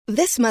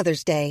This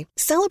Mother's Day,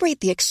 celebrate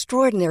the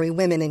extraordinary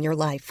women in your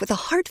life with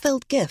a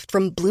heartfelt gift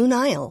from Blue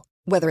Nile.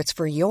 Whether it's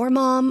for your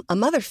mom, a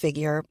mother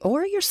figure,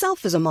 or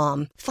yourself as a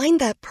mom, find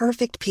that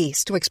perfect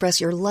piece to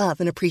express your love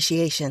and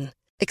appreciation.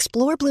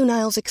 Explore Blue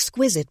Nile's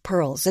exquisite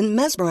pearls and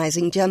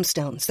mesmerizing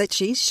gemstones that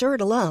she's sure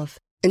to love.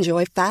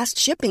 Enjoy fast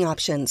shipping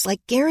options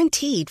like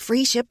guaranteed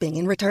free shipping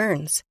and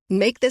returns.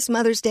 Make this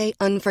Mother's Day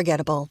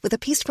unforgettable with a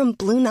piece from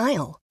Blue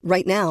Nile.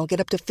 Right now, get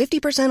up to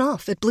 50%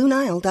 off at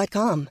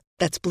BlueNile.com.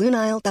 That's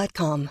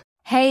BlueNile.com.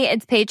 Hey,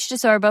 it's Paige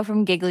DeSorbo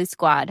from Giggly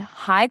Squad.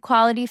 High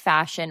quality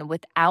fashion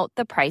without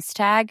the price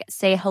tag.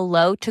 Say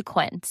hello to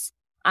Quince.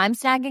 I'm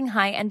snagging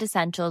high-end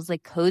essentials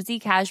like cozy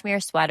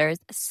cashmere sweaters,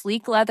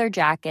 sleek leather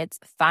jackets,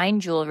 fine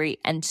jewelry,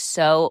 and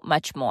so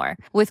much more.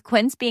 With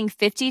Quince being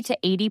 50 to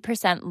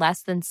 80%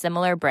 less than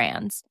similar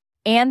brands.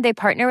 And they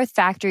partner with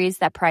factories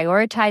that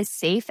prioritize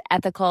safe,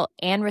 ethical,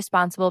 and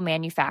responsible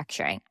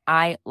manufacturing.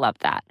 I love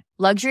that.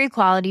 Luxury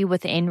quality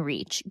within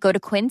reach. Go to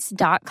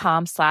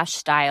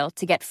quince.com/style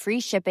to get free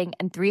shipping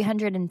and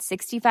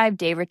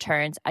 365-day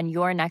returns on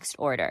your next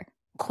order.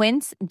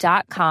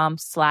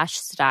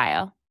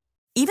 Quince.com/style.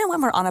 Even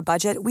when we're on a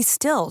budget, we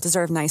still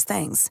deserve nice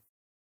things.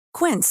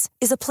 Quince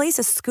is a place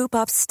to scoop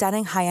up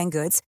stunning high-end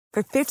goods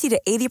for 50 to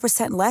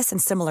 80% less than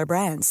similar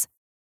brands.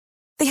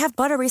 They have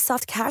buttery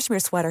soft cashmere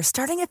sweaters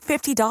starting at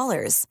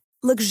 $50,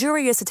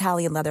 luxurious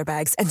Italian leather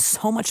bags, and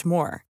so much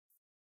more.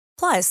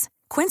 Plus,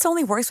 Quince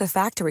only works with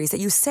factories that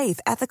use safe,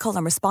 ethical,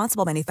 and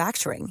responsible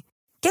manufacturing.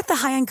 Get the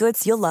high-end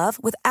goods you'll love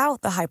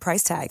without the high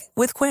price tag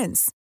with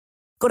Quince.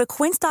 Go to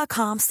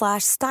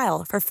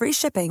quince.com/style for free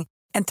shipping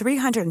and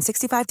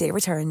 365-day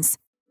returns.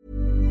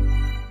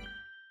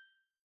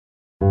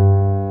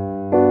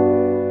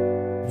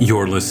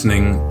 You're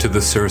listening to the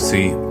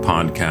Cersei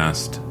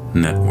Podcast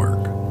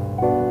Network.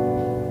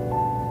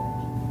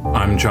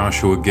 I'm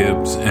Joshua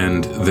Gibbs,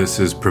 and this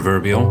is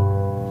Proverbial,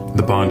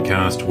 the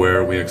podcast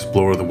where we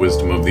explore the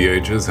wisdom of the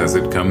ages as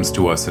it comes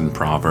to us in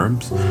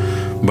Proverbs,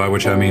 by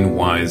which I mean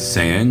wise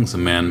sayings a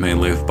man may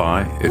live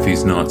by if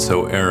he's not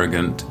so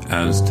arrogant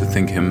as to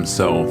think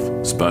himself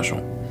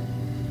special.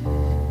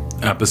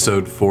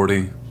 Episode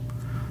 40,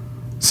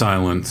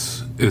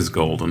 Silence is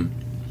Golden.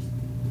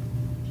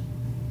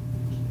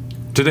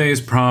 Today's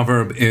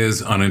proverb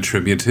is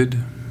unattributed.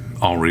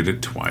 I'll read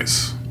it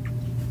twice.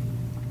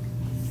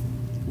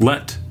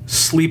 Let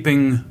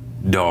sleeping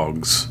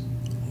dogs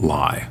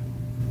lie.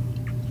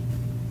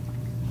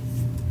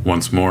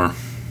 Once more,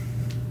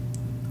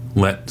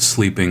 let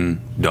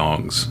sleeping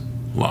dogs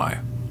lie.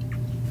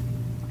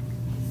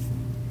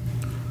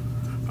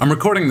 I'm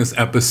recording this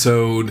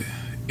episode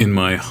in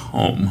my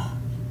home.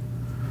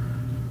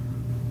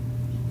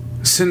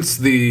 Since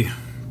the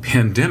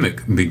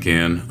pandemic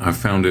began, I've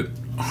found it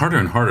harder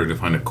and harder to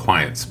find a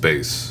quiet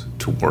space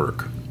to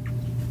work.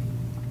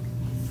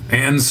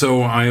 And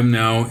so I am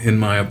now in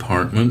my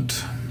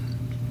apartment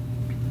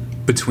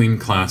between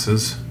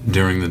classes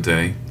during the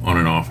day on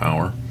an off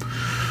hour.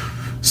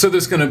 So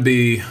there's going to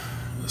be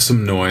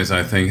some noise,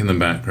 I think, in the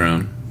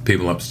background.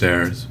 People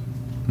upstairs,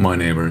 my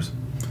neighbors,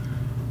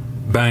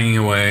 banging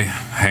away,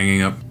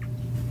 hanging up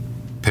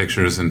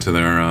pictures into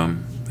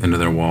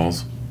their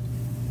walls,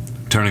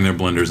 turning their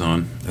blenders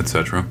on,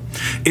 etc.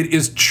 It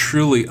is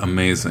truly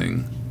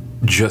amazing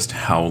just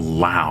how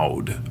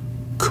loud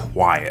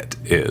quiet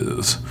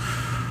is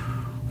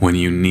when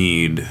you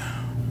need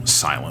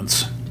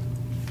silence.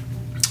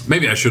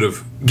 Maybe I should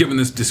have given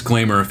this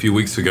disclaimer a few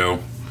weeks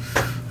ago.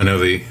 I know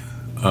the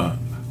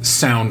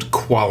sound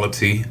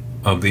quality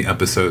of the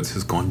episodes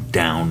has gone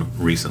down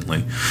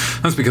recently.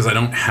 That's because I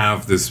don't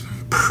have this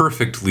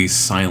perfectly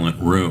silent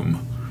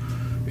room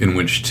in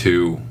which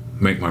to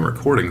make my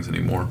recordings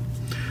anymore.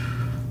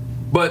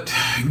 But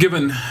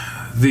given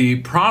the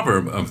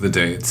proverb of the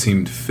day, it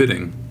seemed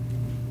fitting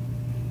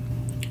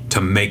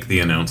to make the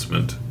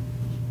announcement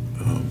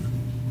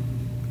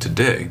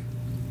today.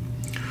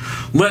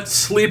 Let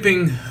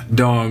sleeping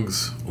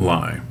dogs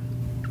lie.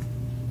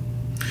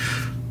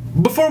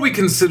 Before we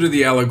consider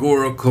the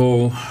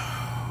allegorical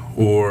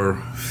or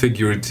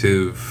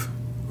figurative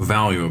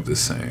value of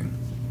this saying,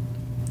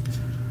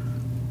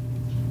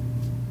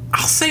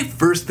 I'll say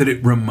first that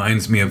it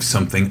reminds me of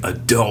something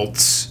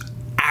adults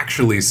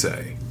actually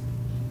say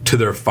to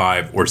their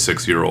 5 or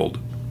 6-year-old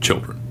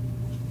children.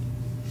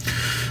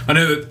 I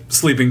know that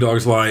sleeping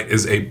dogs lie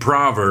is a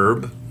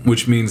proverb,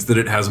 which means that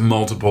it has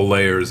multiple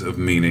layers of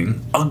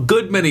meaning. A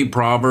good many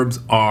proverbs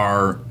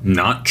are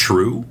not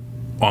true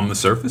on the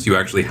surface. You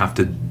actually have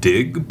to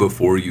dig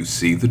before you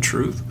see the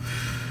truth.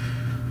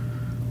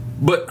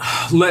 But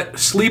let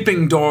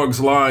sleeping dogs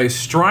lie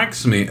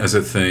strikes me as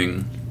a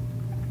thing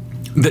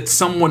that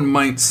someone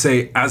might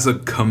say as a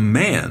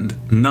command,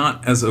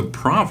 not as a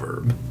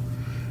proverb,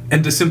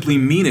 and to simply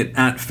mean it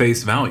at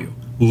face value.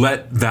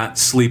 Let that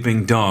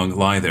sleeping dog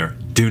lie there.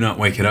 Do not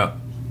wake it up.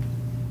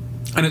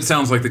 And it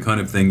sounds like the kind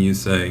of thing you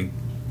say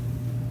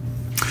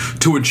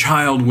to a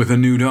child with a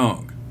new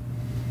dog.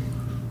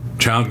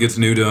 Child gets a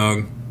new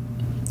dog,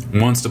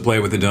 wants to play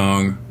with the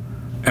dog,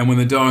 and when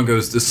the dog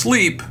goes to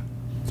sleep,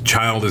 the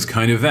child is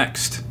kind of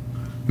vexed.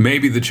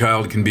 Maybe the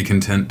child can be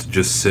content to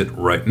just sit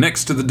right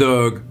next to the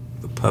dog,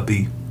 the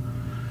puppy,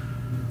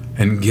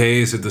 and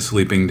gaze at the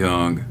sleeping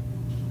dog.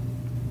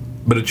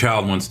 But a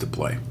child wants to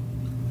play.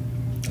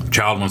 A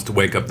child wants to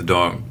wake up the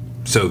dog,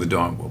 so the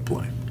dog will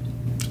play.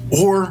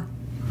 Or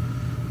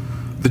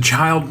the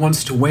child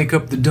wants to wake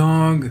up the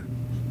dog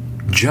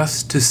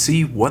just to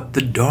see what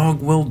the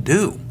dog will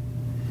do.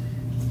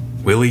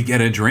 Will he get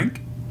a drink?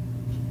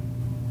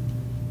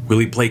 Will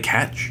he play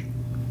catch?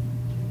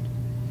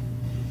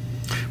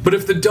 But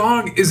if the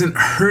dog isn't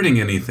hurting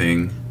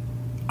anything,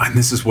 and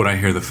this is what I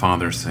hear the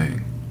father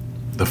saying.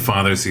 The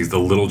father sees the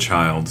little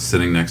child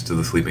sitting next to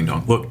the sleeping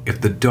dog. Look,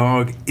 if the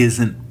dog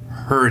isn't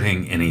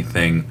hurting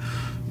anything,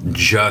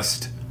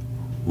 just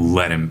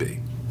let him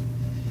be.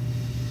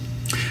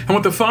 And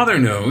what the father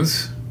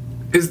knows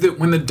is that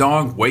when the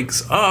dog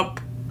wakes up,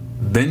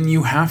 then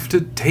you have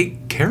to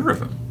take care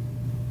of him.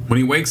 When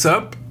he wakes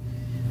up,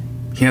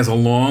 he has a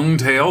long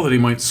tail that he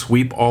might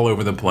sweep all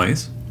over the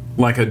place,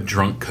 like a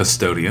drunk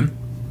custodian.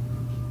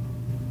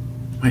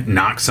 Might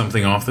knock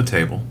something off the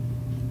table.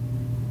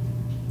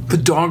 The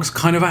dog's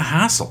kind of a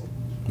hassle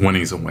when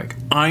he's awake.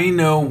 I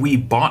know we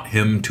bought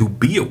him to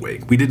be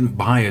awake. We didn't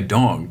buy a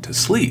dog to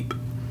sleep.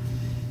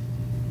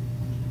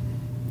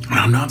 And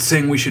I'm not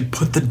saying we should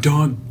put the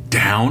dog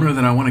down or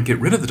that I want to get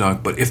rid of the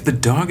dog, but if the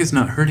dog is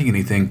not hurting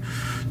anything,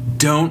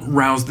 don't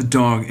rouse the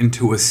dog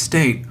into a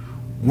state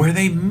where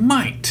they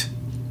might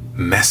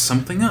mess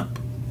something up.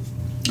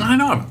 I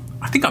know,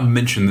 I think I've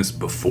mentioned this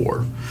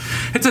before.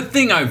 It's a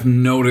thing I've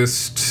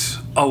noticed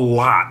a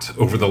lot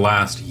over the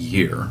last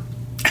year.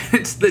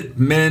 It's that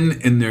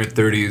men in their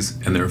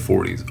 30s and their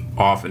 40s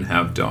often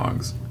have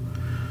dogs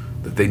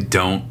that they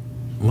don't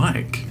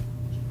like.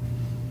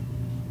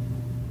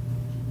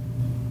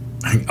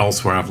 I think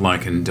elsewhere I've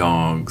likened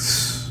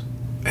dogs,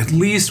 at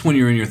least when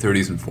you're in your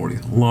 30s and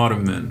 40s, a lot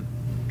of men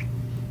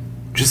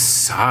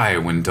just sigh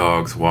when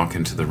dogs walk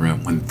into the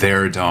room, when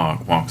their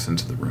dog walks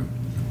into the room.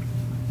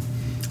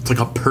 It's like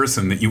a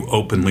person that you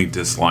openly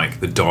dislike.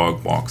 The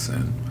dog walks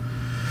in,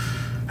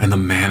 and the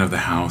man of the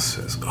house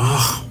says,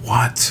 "Ugh,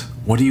 what?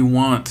 What do you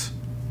want?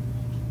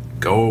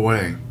 Go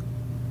away."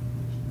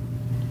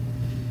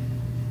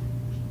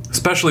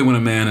 Especially when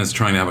a man is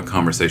trying to have a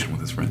conversation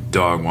with his friend.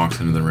 Dog walks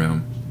into the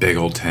room, big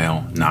old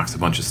tail, knocks a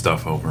bunch of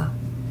stuff over.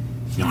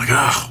 You're like,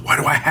 "Ugh, why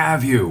do I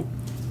have you?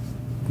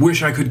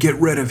 Wish I could get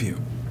rid of you."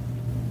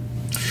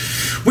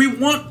 We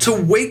want to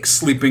wake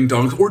sleeping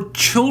dogs, or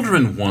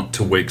children want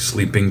to wake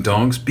sleeping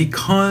dogs,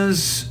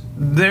 because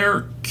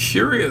they're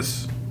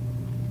curious.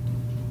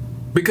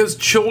 Because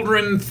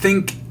children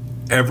think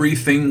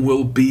everything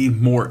will be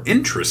more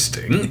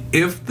interesting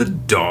if the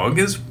dog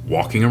is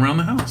walking around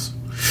the house.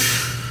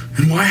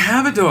 And why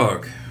have a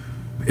dog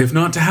if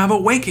not to have a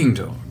waking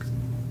dog?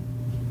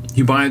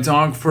 You buy a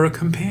dog for a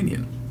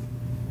companion.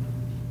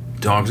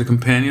 Dog's a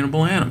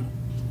companionable animal.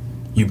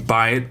 You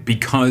buy it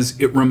because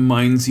it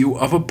reminds you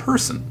of a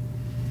person.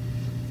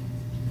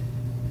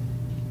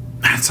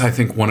 That's, I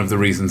think, one of the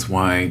reasons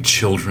why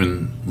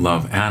children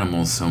love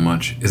animals so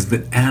much, is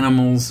that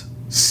animals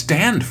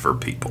stand for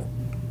people.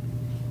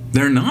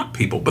 They're not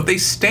people, but they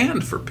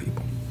stand for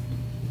people.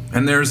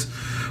 And there's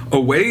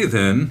a way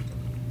then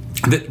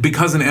that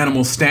because an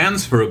animal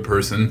stands for a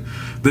person,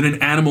 that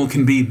an animal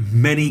can be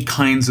many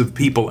kinds of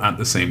people at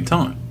the same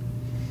time.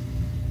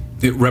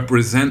 It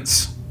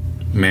represents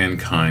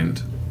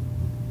mankind.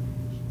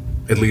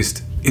 At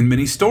least in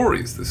many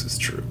stories, this is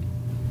true.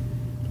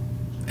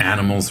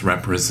 Animals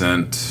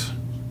represent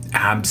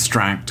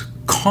abstract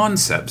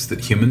concepts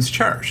that humans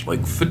cherish,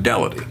 like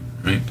fidelity,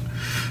 right?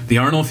 The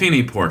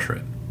Arnolfini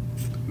portrait.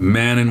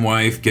 Man and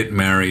wife get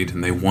married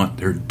and they want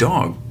their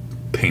dog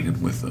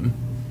painted with them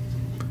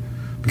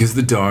because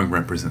the dog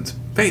represents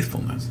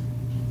faithfulness.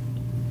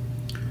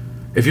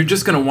 If you're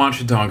just going to watch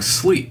a dog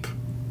sleep,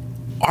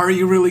 are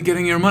you really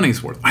getting your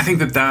money's worth? I think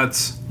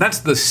that's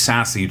the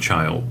sassy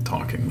child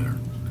talking there.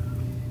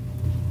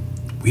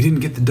 We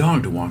didn't get the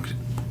dog to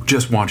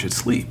just watch it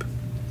sleep.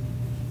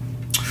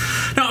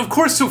 Now, of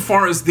course, so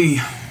far as the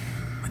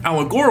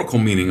allegorical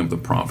meaning of the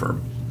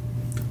proverb,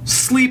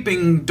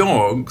 sleeping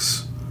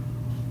dogs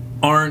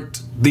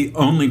aren't the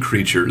only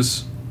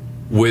creatures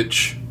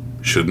which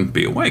shouldn't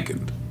be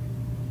awakened.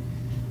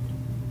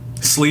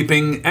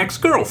 Sleeping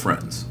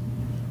ex-girlfriends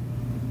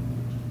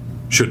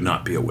should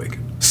not be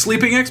awakened.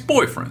 Sleeping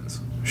ex-boyfriends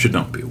should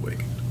not be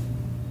awakened.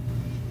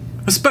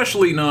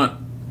 Especially not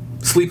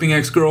sleeping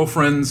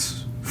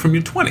ex-girlfriends from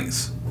your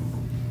 20s.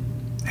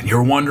 And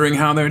you're wondering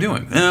how they're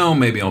doing. Oh,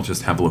 maybe I'll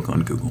just have a look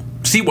on Google.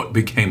 See what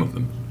became of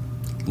them.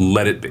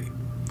 Let it be.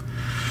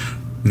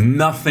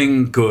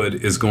 Nothing good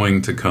is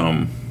going to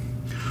come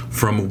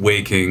from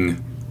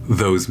waking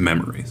those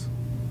memories.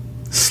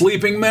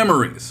 Sleeping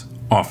memories,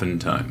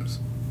 oftentimes,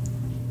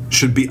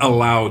 should be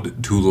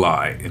allowed to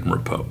lie in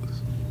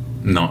repose,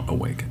 not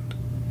awakened.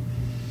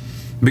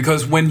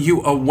 Because when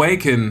you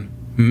awaken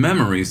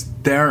memories,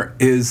 there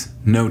is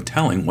no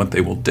telling what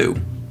they will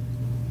do.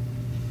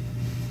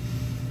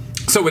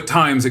 So at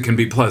times it can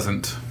be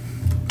pleasant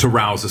to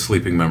rouse a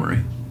sleeping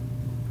memory.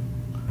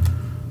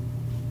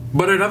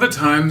 But at other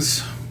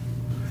times,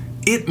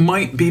 it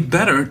might be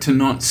better to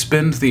not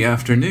spend the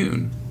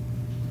afternoon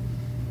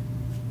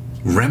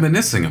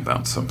reminiscing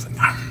about something.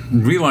 I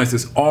realize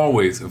this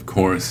always, of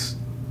course,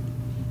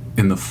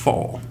 in the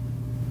fall.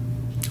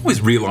 I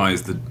always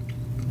realize that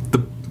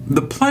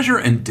the pleasure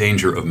and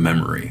danger of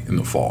memory in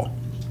the fall.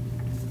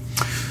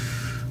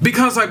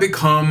 Because I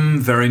become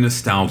very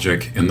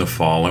nostalgic in the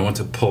fall, I want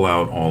to pull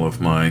out all of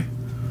my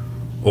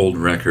old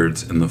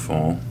records in the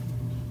fall.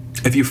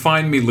 If you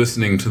find me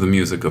listening to the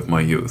music of my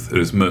youth, it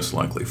is most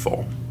likely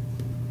fall.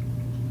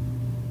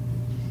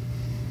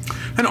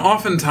 And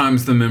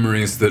oftentimes the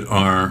memories that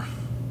are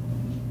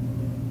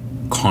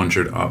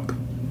conjured up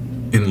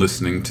in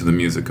listening to the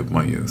music of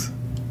my youth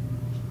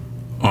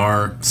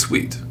are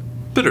sweet,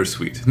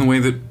 bittersweet, in the way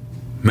that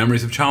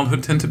memories of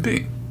childhood tend to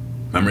be.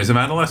 Memories of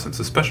adolescence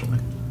especially.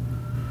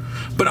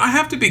 But I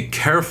have to be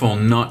careful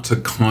not to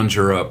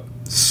conjure up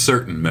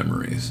certain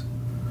memories,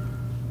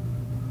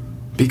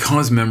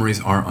 because memories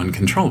are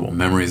uncontrollable.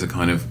 Memory is a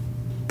kind of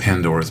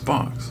Pandora's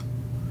box,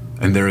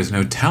 and there is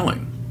no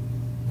telling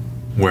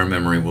where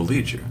memory will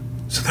lead you.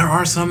 So there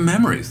are some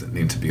memories that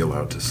need to be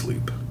allowed to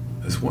sleep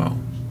as well.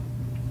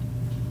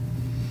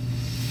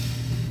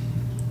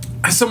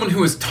 As someone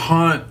who has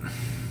taught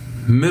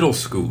middle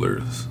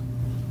schoolers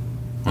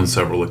on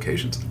several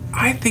occasions,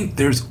 I think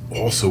there's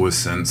also a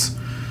sense,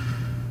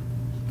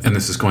 and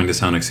this is going to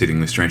sound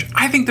exceedingly strange,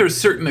 I think there's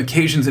certain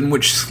occasions in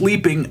which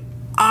sleeping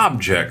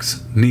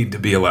objects need to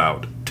be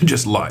allowed to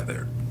just lie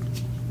there.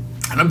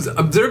 And I've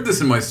observed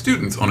this in my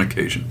students on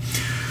occasion.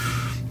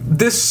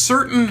 This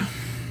certain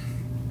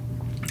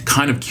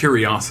kind of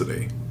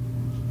curiosity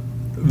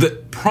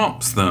that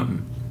prompts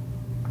them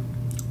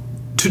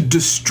to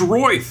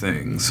destroy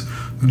things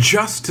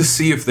just to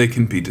see if they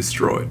can be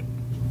destroyed.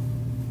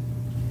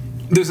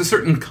 There's a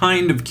certain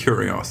kind of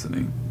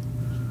curiosity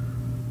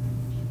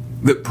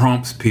that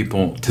prompts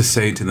people to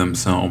say to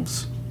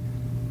themselves,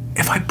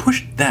 if I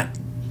pushed that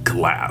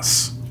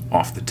glass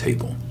off the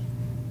table,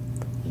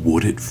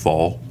 would it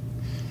fall?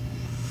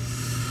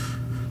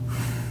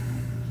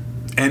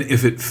 And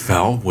if it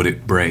fell, would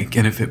it break?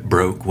 And if it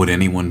broke, would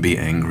anyone be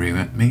angry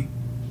at me?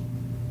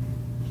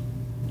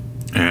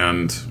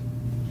 And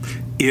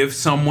if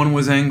someone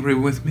was angry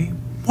with me,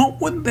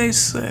 what would they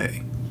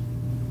say?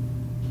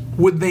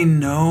 Would they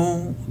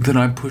know that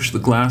I pushed the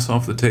glass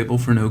off the table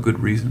for no good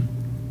reason?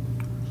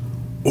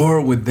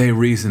 Or would they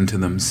reason to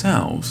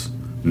themselves,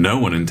 no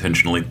one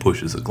intentionally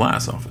pushes a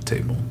glass off a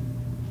table?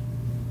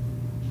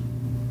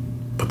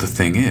 But the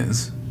thing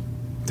is,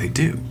 they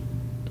do.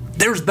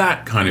 There's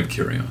that kind of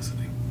curiosity.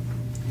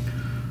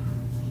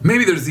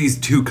 Maybe there's these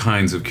two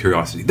kinds of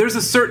curiosity. There's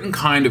a certain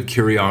kind of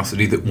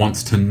curiosity that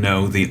wants to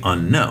know the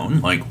unknown,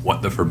 like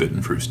what the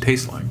forbidden fruits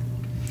taste like.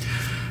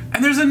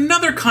 And there's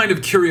another kind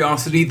of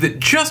curiosity that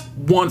just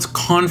wants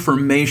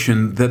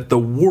confirmation that the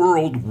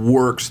world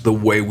works the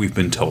way we've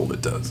been told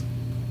it does.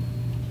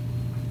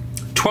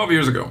 12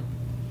 years ago,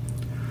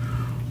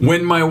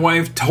 when my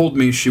wife told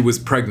me she was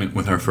pregnant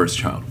with our first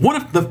child, one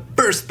of the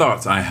first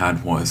thoughts I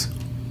had was,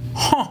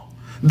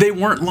 they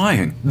weren't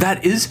lying.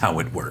 That is how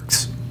it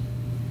works.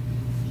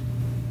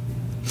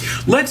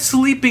 Let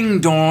Sleeping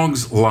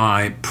Dogs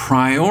Lie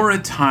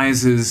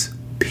prioritizes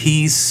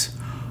peace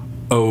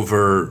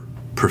over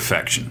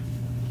perfection.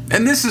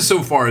 And this is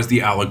so far as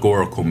the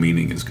allegorical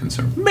meaning is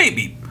concerned.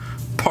 Maybe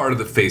part of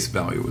the face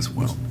value as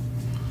well.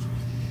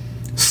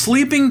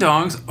 Sleeping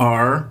dogs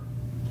are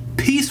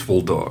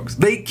peaceful dogs.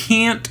 They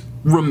can't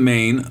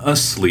remain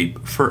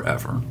asleep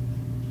forever.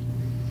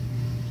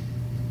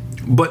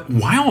 But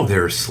while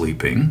they're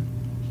sleeping,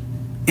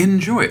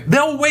 enjoy it.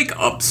 They'll wake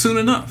up soon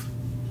enough.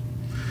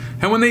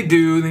 And when they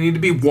do, they need to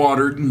be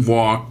watered and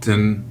walked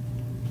and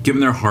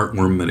given their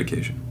heartworm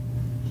medication.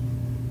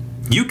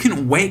 You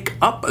can wake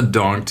up a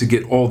dog to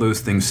get all those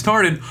things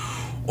started,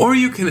 or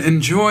you can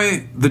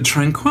enjoy the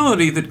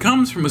tranquility that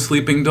comes from a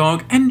sleeping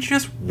dog and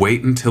just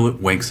wait until it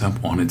wakes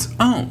up on its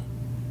own.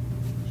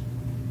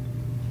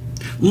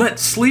 Let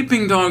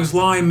sleeping dogs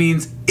lie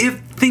means if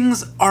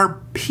things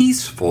are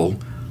peaceful,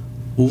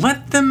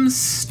 let them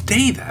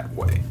stay that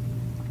way.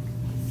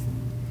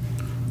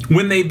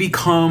 When they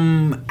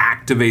become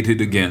activated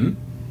again,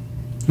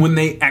 when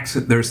they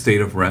exit their state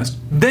of rest,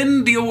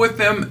 then deal with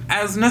them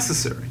as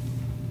necessary.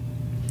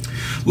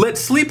 Let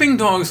Sleeping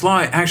Dogs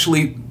Lie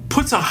actually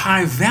puts a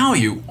high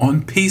value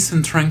on peace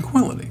and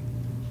tranquility.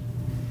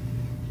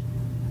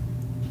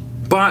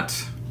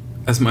 But,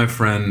 as my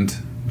friend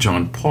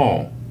John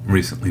Paul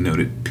recently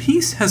noted,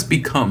 peace has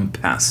become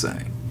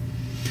passé.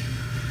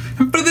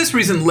 And for this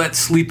reason, Let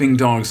Sleeping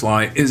Dogs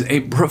Lie is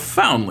a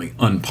profoundly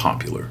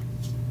unpopular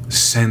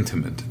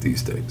sentiment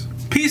these days.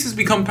 Peace has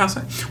become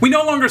passé. We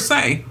no longer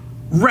say,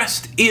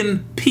 rest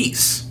in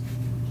peace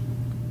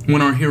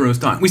when our heroes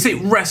die. We say,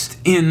 rest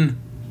in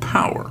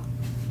power.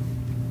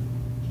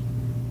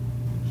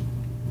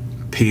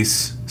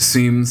 Peace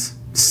seems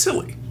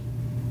silly,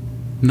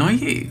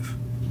 naive.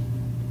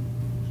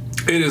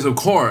 It is, of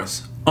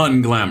course,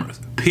 unglamorous.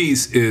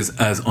 Peace is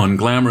as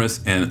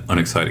unglamorous and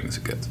unexciting as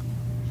it gets.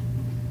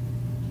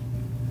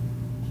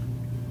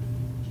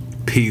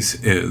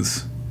 Peace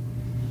is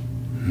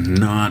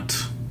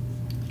not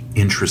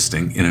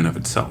interesting in and of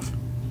itself.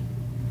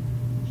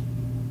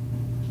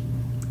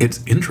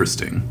 It's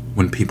interesting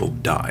when people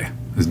die,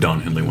 as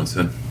Don Henley once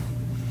said.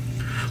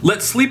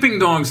 Let sleeping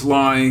dogs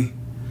lie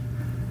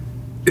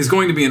is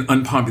going to be an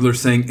unpopular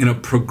saying in a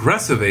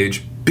progressive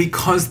age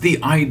because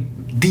the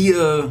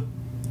idea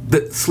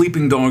that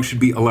sleeping dogs should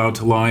be allowed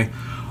to lie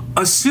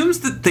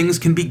assumes that things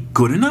can be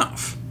good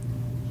enough.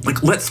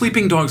 Like, let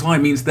sleeping dogs lie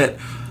means that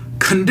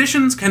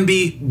conditions can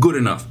be good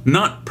enough.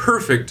 Not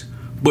perfect,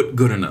 but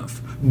good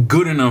enough.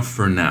 Good enough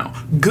for now.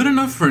 Good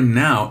enough for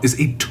now is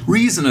a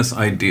treasonous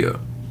idea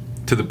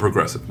to the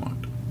progressive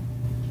mind.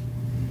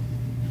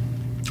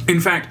 In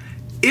fact,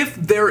 if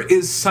there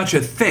is such a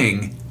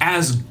thing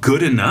as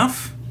good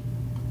enough,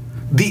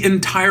 the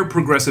entire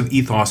progressive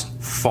ethos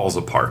falls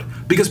apart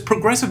because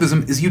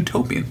progressivism is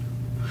utopian.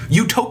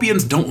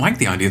 Utopians don't like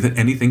the idea that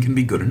anything can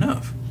be good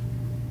enough.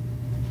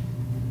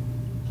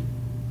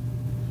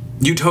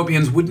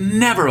 Utopians would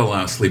never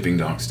allow sleeping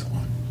dogs to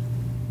lie.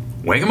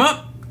 Wake them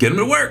up, get them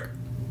to work,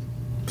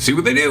 see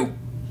what they do.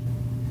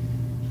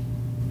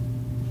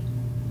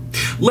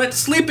 Let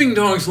sleeping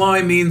dogs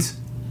lie means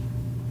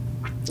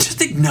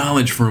just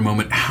acknowledge for a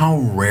moment how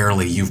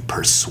rarely you've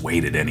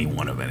persuaded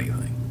anyone of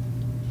anything.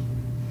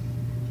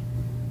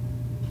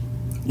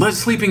 Let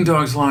sleeping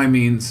dogs lie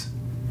means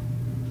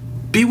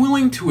be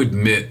willing to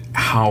admit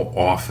how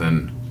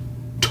often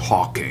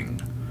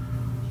talking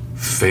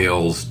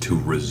fails to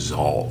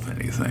resolve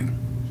anything.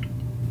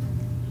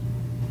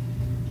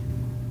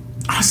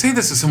 I say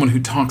this as someone who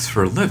talks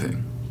for a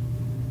living.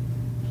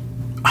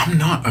 I'm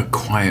not a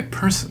quiet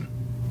person.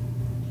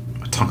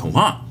 I talk a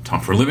lot,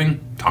 talk for a living,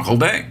 talk all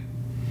day.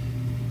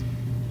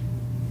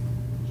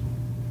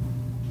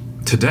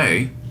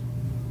 Today,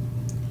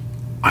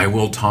 I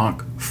will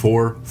talk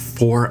for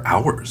 4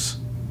 hours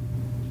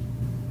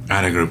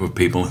at a group of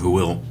people who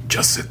will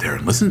just sit there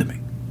and listen to me,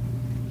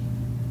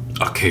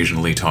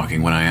 occasionally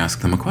talking when I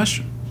ask them a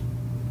question.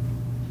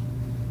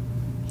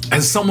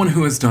 As someone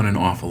who has done an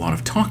awful lot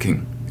of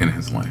talking in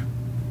his life,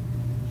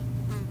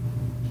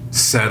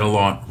 said a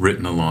lot,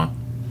 written a lot,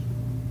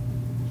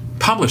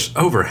 published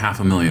over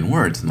 500,000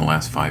 words in the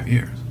last 5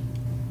 years,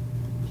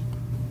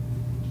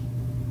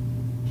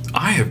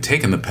 I have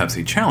taken the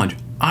Pepsi challenge.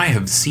 I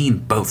have seen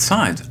both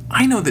sides.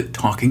 I know that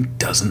talking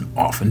doesn't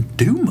often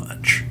do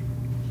much.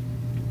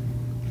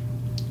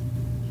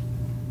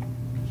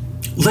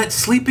 Let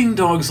sleeping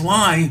dogs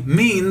lie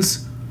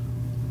means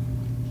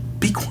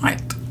be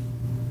quiet.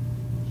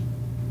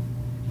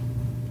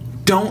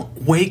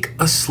 Don't wake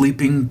a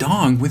sleeping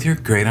dog with your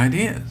great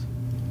ideas.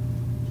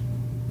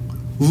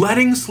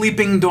 Letting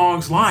sleeping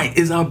dogs lie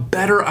is a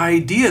better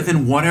idea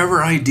than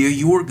whatever idea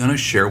you were going to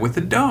share with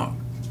the dog.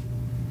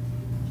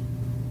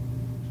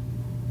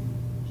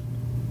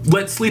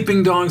 Let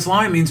sleeping dogs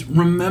lie means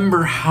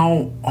remember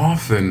how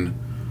often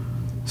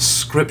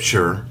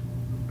Scripture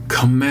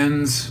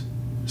commends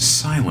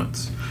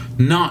silence.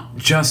 Not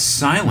just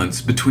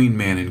silence between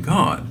man and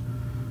God,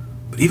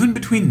 but even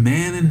between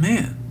man and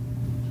man.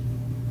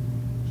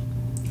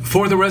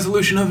 For the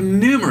resolution of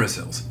numerous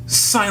ills,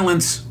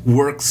 silence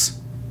works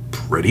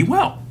pretty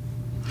well.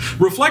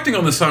 Reflecting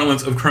on the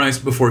silence of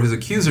Christ before his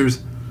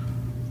accusers,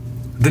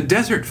 the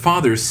Desert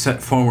Fathers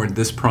set forward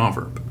this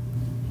proverb: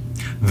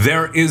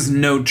 there is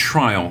no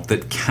trial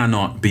that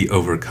cannot be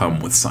overcome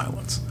with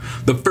silence.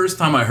 The first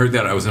time I heard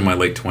that, I was in my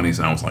late 20s,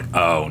 and I was like,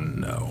 oh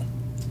no,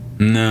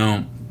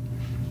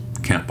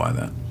 can't buy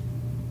that.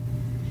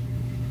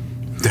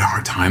 There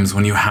are times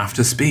when you have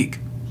to speak.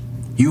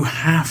 You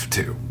have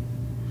to.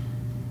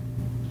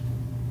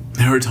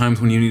 There are times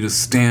when you need to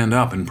stand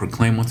up and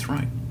proclaim what's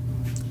right.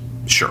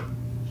 Sure.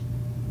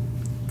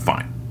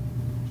 Fine.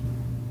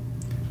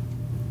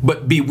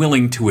 But be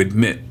willing to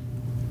admit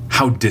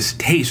how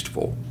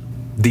distasteful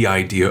the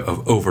idea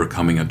of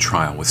overcoming a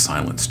trial with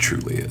silence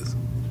truly is.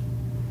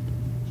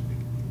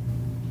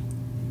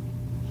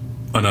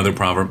 Another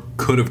proverb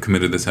could have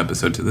committed this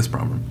episode to this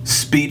proverb.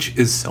 Speech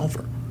is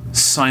silver.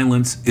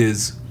 Silence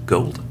is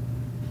golden.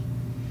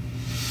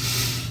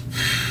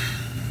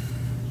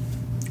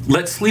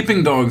 Let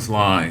sleeping dogs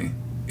lie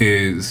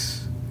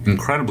is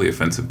incredibly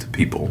offensive to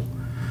people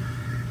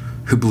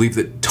who believe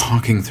that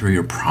talking through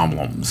your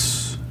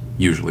problems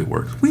usually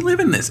works. We live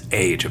in this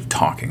age of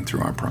talking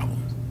through our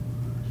problems.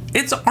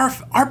 It's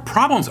our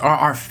problems are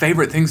our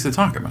favorite things to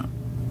talk about.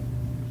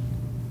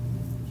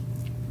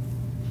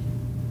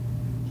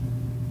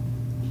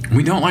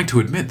 We don't like to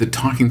admit that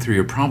talking through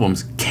your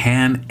problems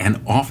can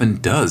and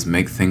often does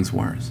make things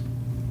worse.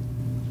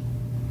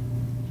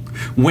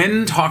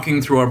 When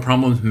talking through our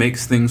problems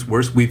makes things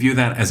worse, we view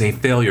that as a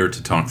failure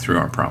to talk through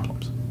our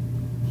problems.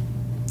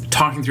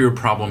 Talking through your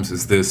problems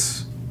is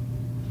this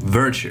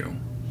virtue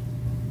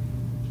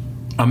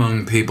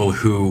among people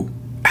who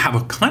have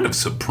a kind of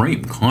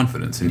supreme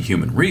confidence in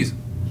human reason.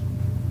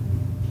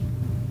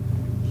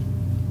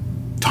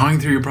 Talking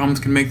through your problems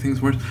can make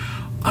things worse.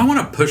 I want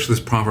to push this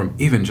proverb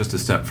even just a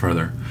step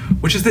further,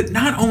 which is that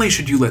not only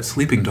should you let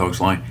sleeping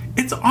dogs lie,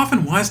 it's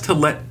often wise to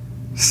let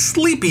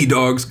sleepy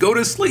dogs go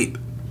to sleep.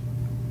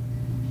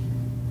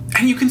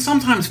 And you can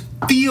sometimes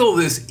feel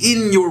this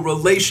in your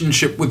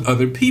relationship with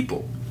other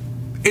people.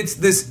 It's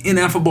this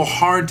ineffable,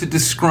 hard to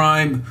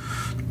describe,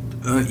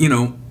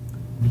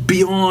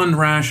 beyond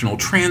rational,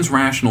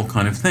 trans-rational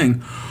kind of thing,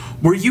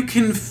 where you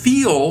can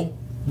feel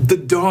the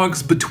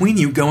dogs between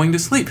you going to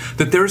sleep,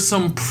 that there's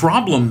some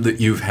problem that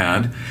you've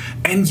had,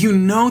 and you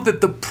know that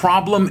the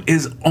problem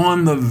is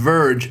on the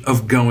verge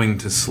of going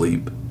to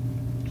sleep.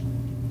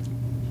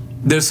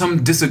 There's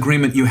some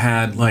disagreement you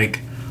had like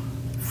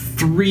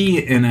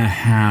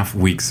 3.5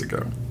 weeks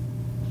ago.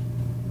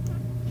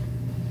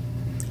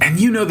 And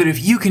you know that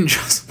if you can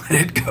just let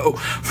it go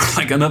for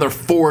like another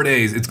 4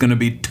 days, it's going to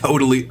be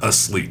totally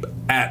asleep,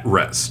 at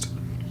rest.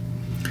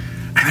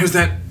 And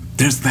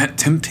there's that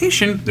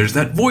temptation, there's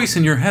that voice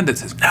in your head that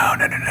says,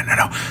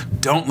 no,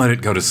 don't let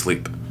it go to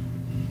sleep.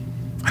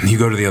 And you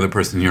go to the other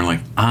person and you're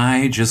like,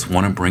 I just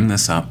want to bring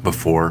this up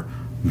before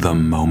the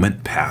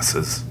moment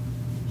passes.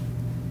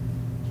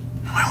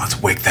 Well,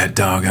 let's wake that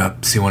dog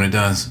up, see what it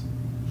does.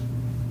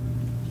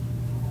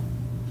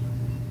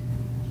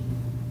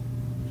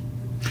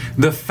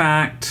 The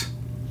fact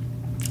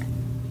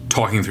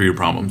talking through your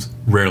problems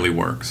rarely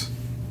works.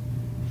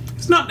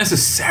 It's not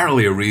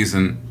necessarily a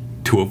reason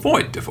to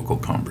avoid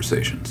difficult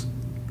conversations.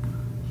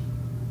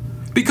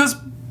 Because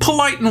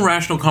polite and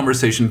rational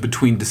conversation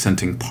between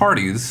dissenting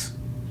parties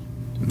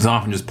is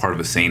often just part of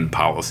a sane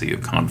policy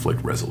of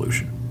conflict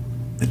resolution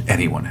that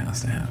anyone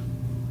has to have.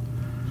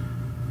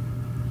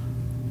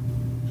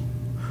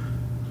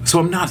 So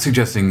I'm not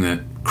suggesting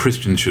that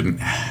Christians shouldn't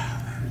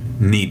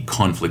need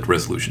conflict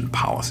resolution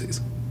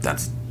policies.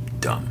 That's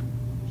dumb.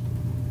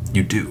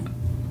 You do.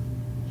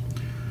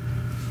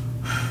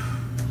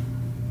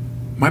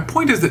 My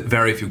point is that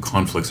very few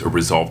conflicts are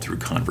resolved through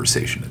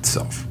conversation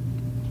itself.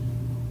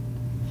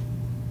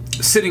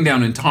 Sitting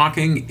down and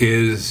talking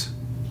is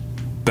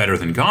better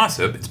than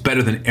gossip. It's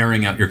better than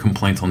airing out your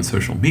complaints on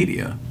social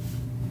media.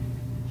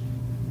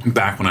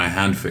 Back when I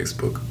had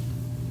Facebook,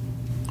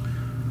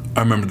 I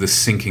remember the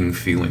sinking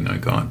feeling I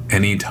got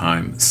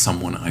anytime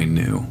someone I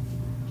knew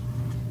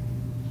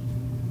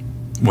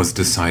was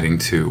deciding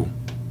to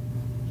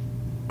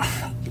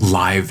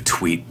live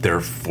tweet their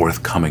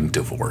forthcoming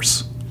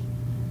divorce.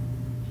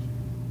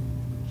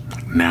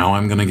 Now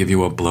I'm going to give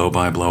you a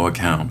blow-by-blow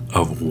account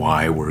of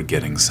why we're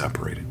getting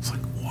separated. It's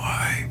like,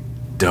 why?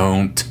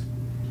 Don't.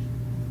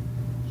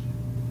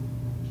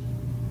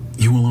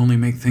 You will only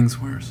make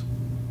things worse.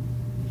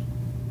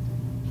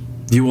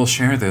 You will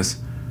share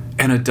this,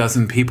 and a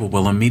dozen people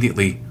will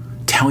immediately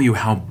tell you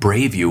how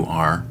brave you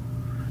are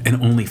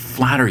and only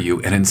flatter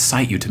you and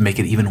incite you to make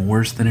it even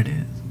worse than it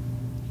is.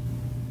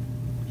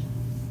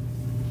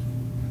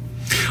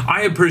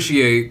 I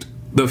appreciate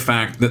the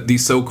fact that the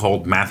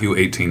so-called Matthew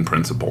 18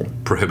 principle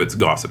prohibits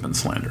gossip and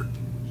slander.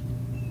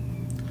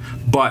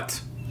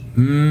 But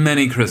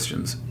many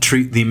Christians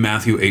treat the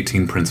Matthew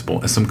 18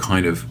 principle as some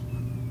kind of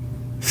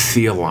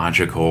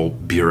theological,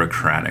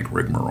 bureaucratic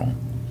rigmarole.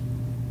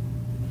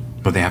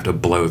 But they have to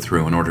blow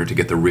through in order to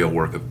get the real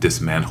work of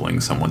dismantling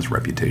someone's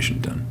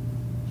reputation done.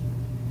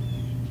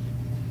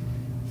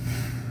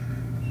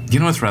 You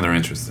know what's rather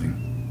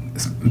interesting?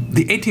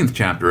 The 18th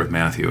chapter of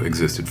Matthew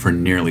existed for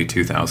nearly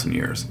 2,000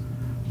 years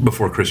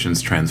before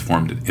Christians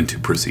transformed it into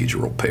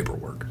procedural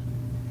paperwork.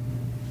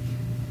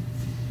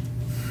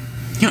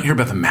 You don't hear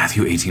about the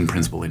Matthew 18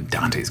 principle in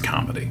Dante's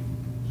comedy.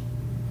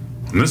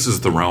 And this is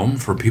the realm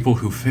for people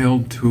who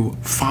failed to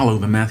follow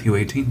the Matthew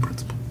 18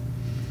 principle.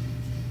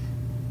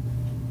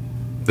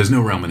 There's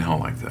no realm in hell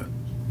like that.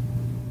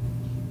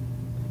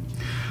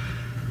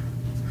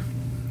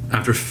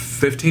 After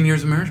 15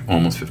 years of marriage,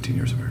 almost 15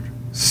 years of marriage,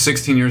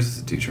 16 years as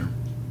a teacher,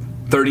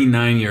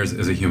 39 years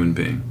as a human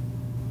being,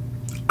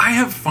 I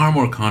have far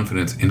more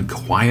confidence in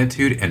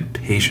quietude and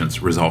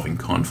patience resolving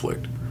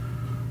conflict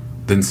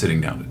than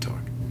sitting down to talk.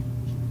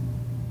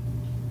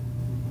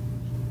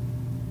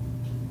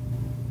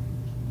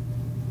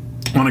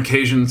 On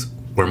occasions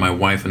where my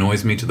wife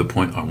annoys me to the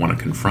point I want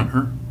to confront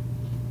her,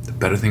 the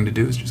better thing to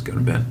do is just go to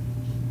bed.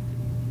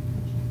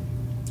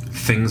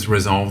 Things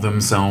resolve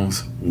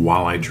themselves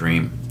while I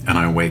dream, and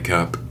I wake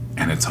up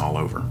and it's all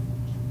over.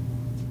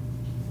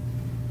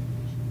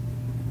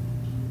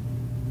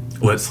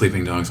 Let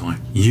sleeping dogs lie.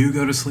 You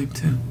go to sleep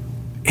too.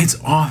 It's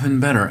often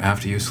better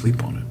after you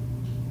sleep on it.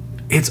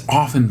 It's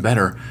often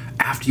better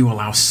after you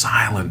allow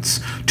silence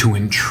to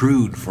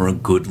intrude for a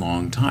good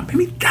long time.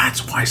 Maybe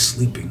that's why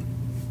sleeping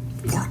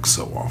works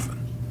so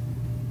often.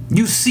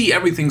 You see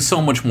everything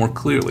so much more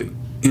clearly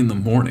in the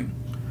morning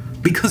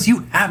because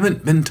you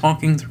haven't been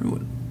talking through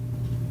it.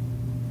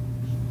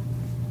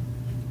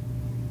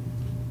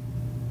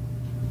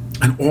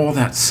 And all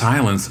that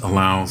silence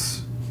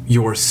allows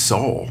your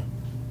soul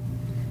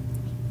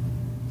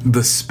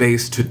the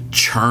space to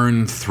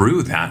churn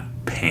through that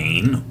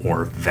pain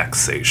or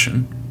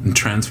vexation and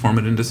transform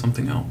it into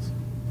something else.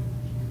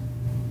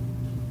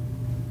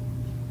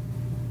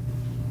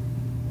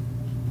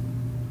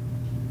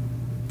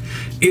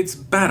 It's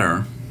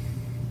better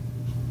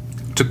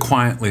to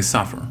quietly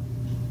suffer.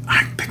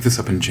 I picked this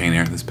up in Jane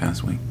Eyre this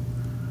past week.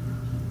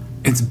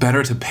 It's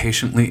better to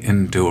patiently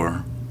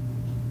endure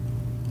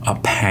a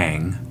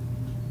pang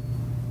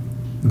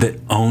that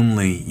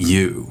only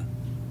you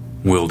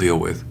will deal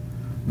with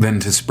than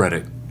to spread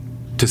it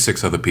to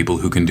 6 other people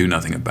who can do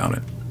nothing about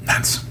it.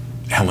 That's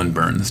Helen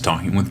Burns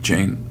talking with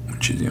Jane when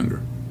she's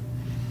younger.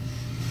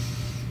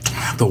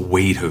 The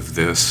weight of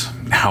this,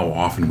 how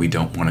often we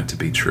don't want it to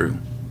be true.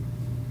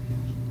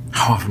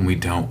 How often we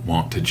don't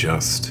want to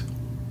just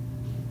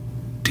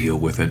deal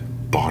with it,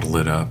 bottle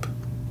it up.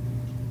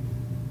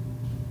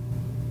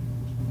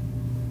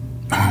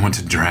 We want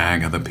to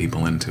drag other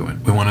people into it.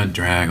 We want to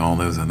drag all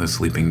those other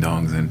sleeping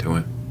dogs into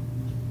it.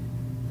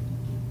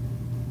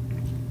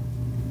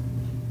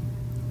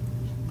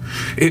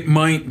 It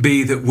might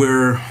be that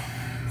we're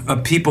a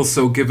people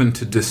so given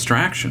to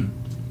distraction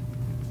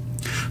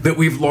that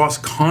we've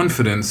lost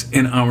confidence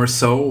in our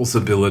soul's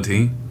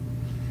ability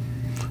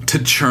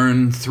to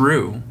churn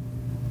through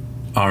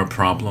our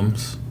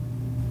problems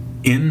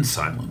in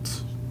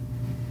silence.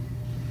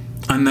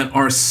 And that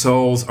our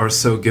souls are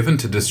so given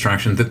to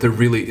distraction that there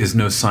really is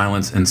no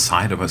silence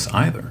inside of us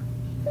either.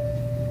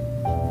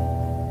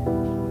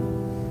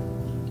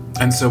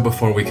 And so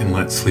before we can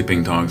let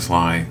sleeping dogs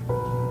lie,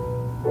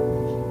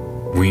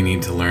 we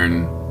need to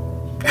learn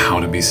how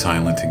to be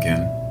silent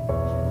again,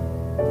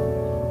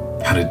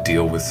 how to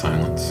deal with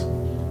silence,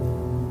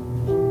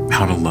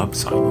 how to love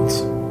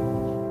silence.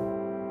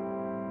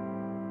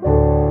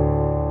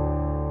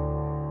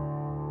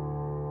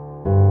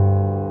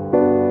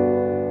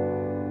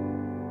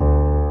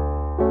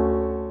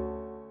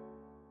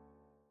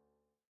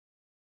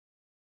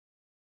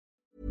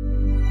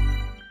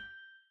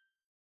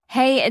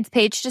 Hey, it's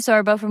Paige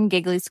DeSorbo from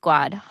Giggly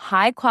Squad.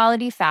 High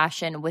quality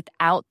fashion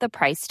without the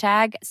price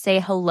tag. Say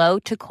hello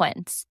to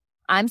Quince.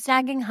 I'm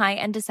snagging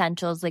high-end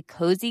essentials like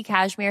cozy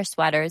cashmere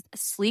sweaters,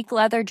 sleek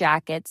leather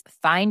jackets,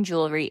 fine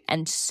jewelry,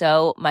 and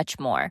so much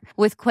more.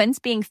 With Quince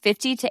being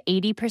 50 to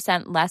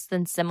 80% less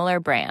than similar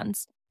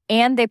brands.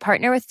 And they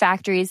partner with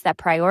factories that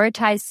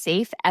prioritize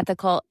safe,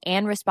 ethical,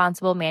 and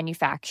responsible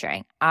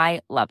manufacturing. I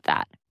love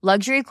that.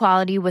 Luxury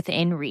quality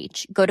within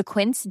reach. Go to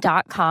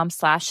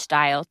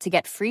quince.com/style to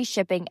get free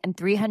shipping and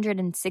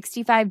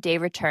 365-day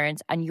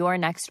returns on your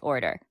next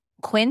order.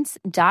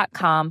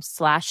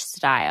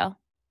 Quince.com/style.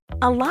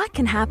 A lot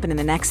can happen in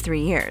the next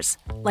 3 years.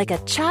 Like a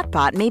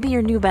chatbot may be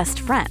your new best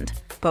friend.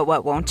 But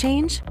what won't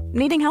change?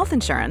 Needing health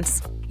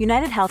insurance.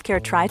 United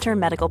Healthcare Tri-Term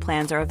Medical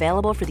Plans are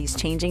available for these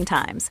changing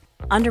times.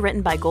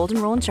 Underwritten by Golden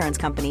Rule Insurance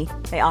Company,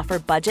 they offer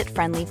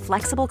budget-friendly,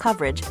 flexible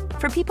coverage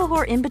for people who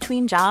are in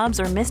between jobs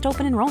or missed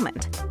open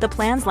enrollment. The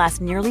plans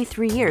last nearly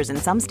 3 years in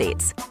some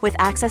states, with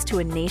access to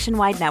a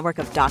nationwide network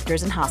of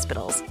doctors and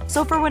hospitals.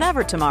 So for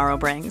whatever tomorrow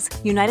brings,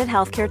 United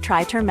Healthcare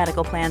Tri-Term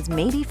Medical Plans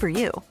may be for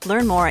you.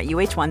 Learn more at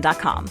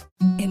uh1.com.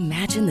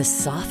 Imagine the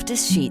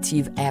softest sheets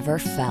you've ever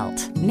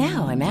felt.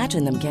 Now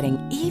imagine them getting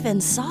even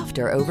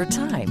softer over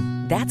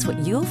time. That's what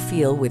you'll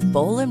feel with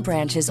Boll &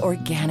 Branch's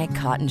organic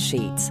cotton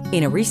sheets.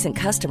 In a recent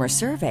customer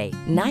survey,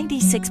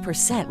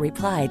 96%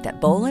 replied that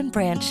Boll &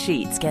 Branch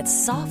sheets get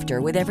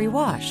softer with every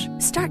wash.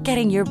 Start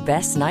getting your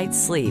best night's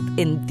sleep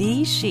in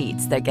these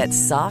sheets that get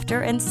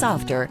softer and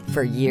softer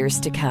for years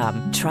to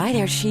come. Try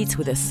their sheets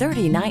with a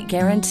 30-night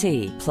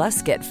guarantee.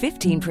 Plus, get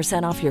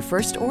 15% off your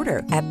first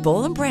order at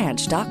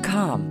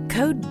bollandbranch.com.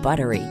 Code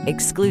BUTTERY.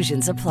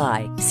 Exclusions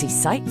apply. See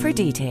site for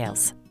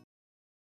details.